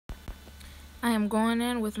I am going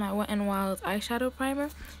in with my Wet n Wild eyeshadow primer,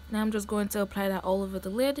 and I'm just going to apply that all over the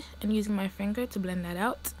lid and using my finger to blend that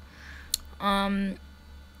out. I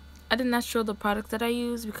did not show the products that I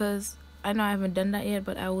use because I know I haven't done that yet,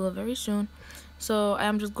 but I will very soon. So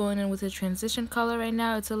I'm just going in with a transition color right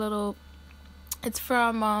now. It's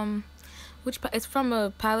from it's from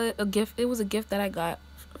a palette, a gift. It was a gift that I got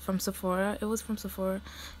from Sephora. It was from Sephora.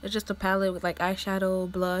 It's just a palette with like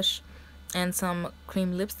eyeshadow, blush, and some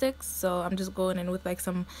cream lipsticks. So I'm just going in with like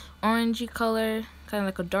some orangey color, kind of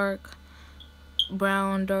like a dark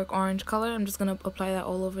brown, dark orange color. I'm just gonna apply that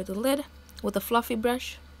all over the lid with a fluffy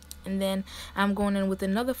brush, and then I'm going in with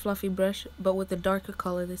another fluffy brush, but with a darker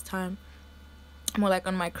color this time, more like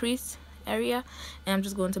on my crease area, and I'm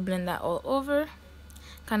just going to blend that all over,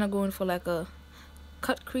 kind of going for like a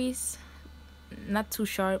cut crease, not too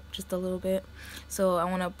sharp, just a little bit. So I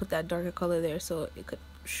want to put that darker color there so it could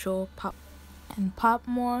show pop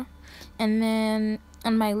more. And then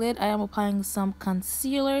on my lid I am applying some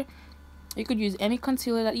concealer. You could use any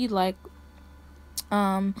concealer that you like,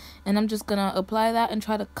 and I'm just gonna apply that and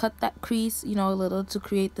try to cut that crease, you know, a little to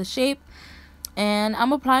create the shape. And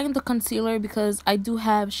I'm applying the concealer because I do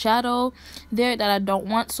have shadow there that I don't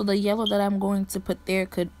want, so the yellow that I'm going to put there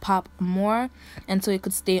could pop more, and so it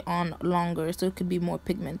could stay on longer, so it could be more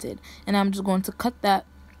pigmented. And I'm just going to cut that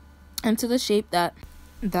into the shape that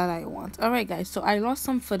I want. Alright guys, so I lost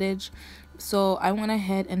some footage, so I went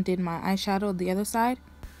ahead and did my eyeshadow the other side.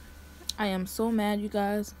 I am so mad, you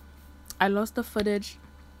guys. I lost the footage.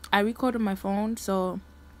 I recorded my phone, so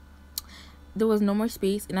there was no more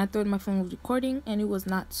space, and I thought my phone was recording and it was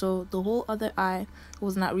not, so the whole other eye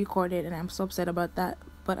was not recorded, and I'm so upset about that,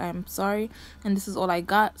 but I'm sorry. And this is all I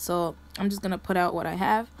got, so I'm just gonna put out what I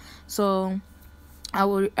have. So I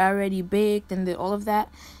already baked and did all of that.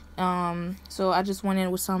 So I just went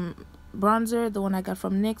in with some bronzer, the one I got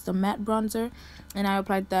from NYX, the matte bronzer, and I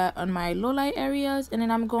applied that on my low light areas. And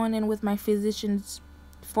then I'm going in with my Physicians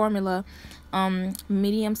Formula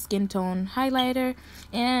medium skin tone highlighter,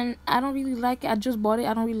 and I don't really like it. I just bought it.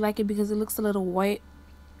 I don't really like it because it looks a little white,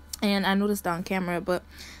 and I noticed that on camera, but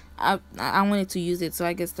I wanted to use it, so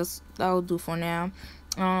I guess that'll do for now.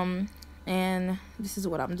 And this is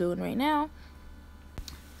what I'm doing right now.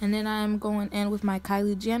 And then I'm going in with my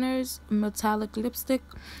Kylie Jenner's metallic lipstick.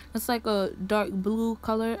 It's like a dark blue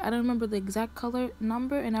color. I don't remember the exact color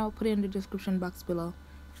number, and I'll put it in the description box below.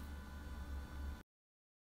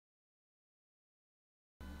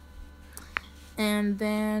 And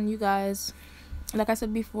then you guys, like I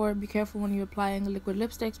said before, be careful when you're applying liquid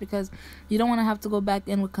lipsticks because you don't want to have to go back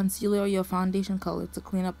in with concealer or your foundation color to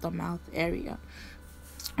clean up the mouth area.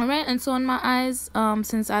 Alright, and so on my eyes,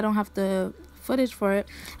 since I don't have the footage for it,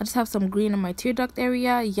 I just have some green on my tear duct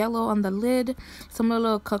area, yellow on the lid, some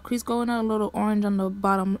little cut crease going on, a little orange on the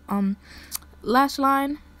bottom lash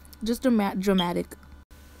line, just dramatic.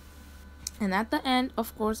 And at the end,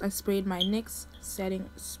 of course, I sprayed my NYX setting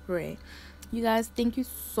spray. You guys, thank you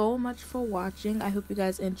so much for watching. I hope you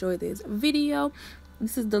guys enjoyed this video.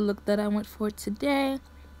 This is the look that I went for today.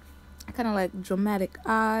 Kind of like dramatic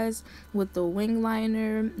eyes with the wing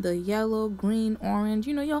liner, the yellow, green, orange.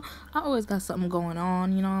 You know, yo, I always got something going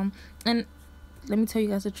on, you know. And let me tell you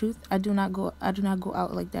guys the truth, I do not go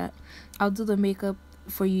out like that. I'll do the makeup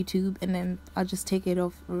for YouTube and then I'll just take it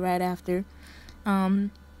off right after.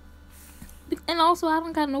 And also I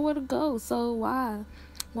don't got nowhere to go, so why?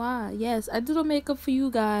 Yes, I do the makeup for you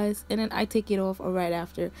guys and then I take it off right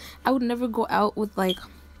after. I would never go out with like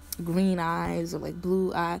green eyes or like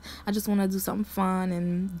blue eye. I just want to do something fun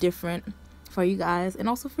and different for you guys, and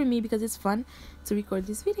also for me because it's fun to record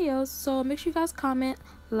these videos. So make sure you guys comment,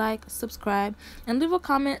 like, subscribe, and leave a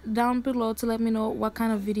comment down below to let me know what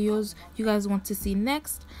kind of videos you guys want to see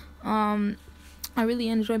next. I really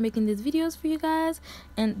enjoy making these videos for you guys,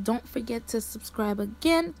 and don't forget to subscribe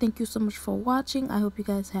again. Thank you so much for watching. I hope you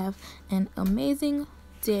guys have an amazing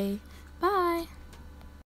day. Bye.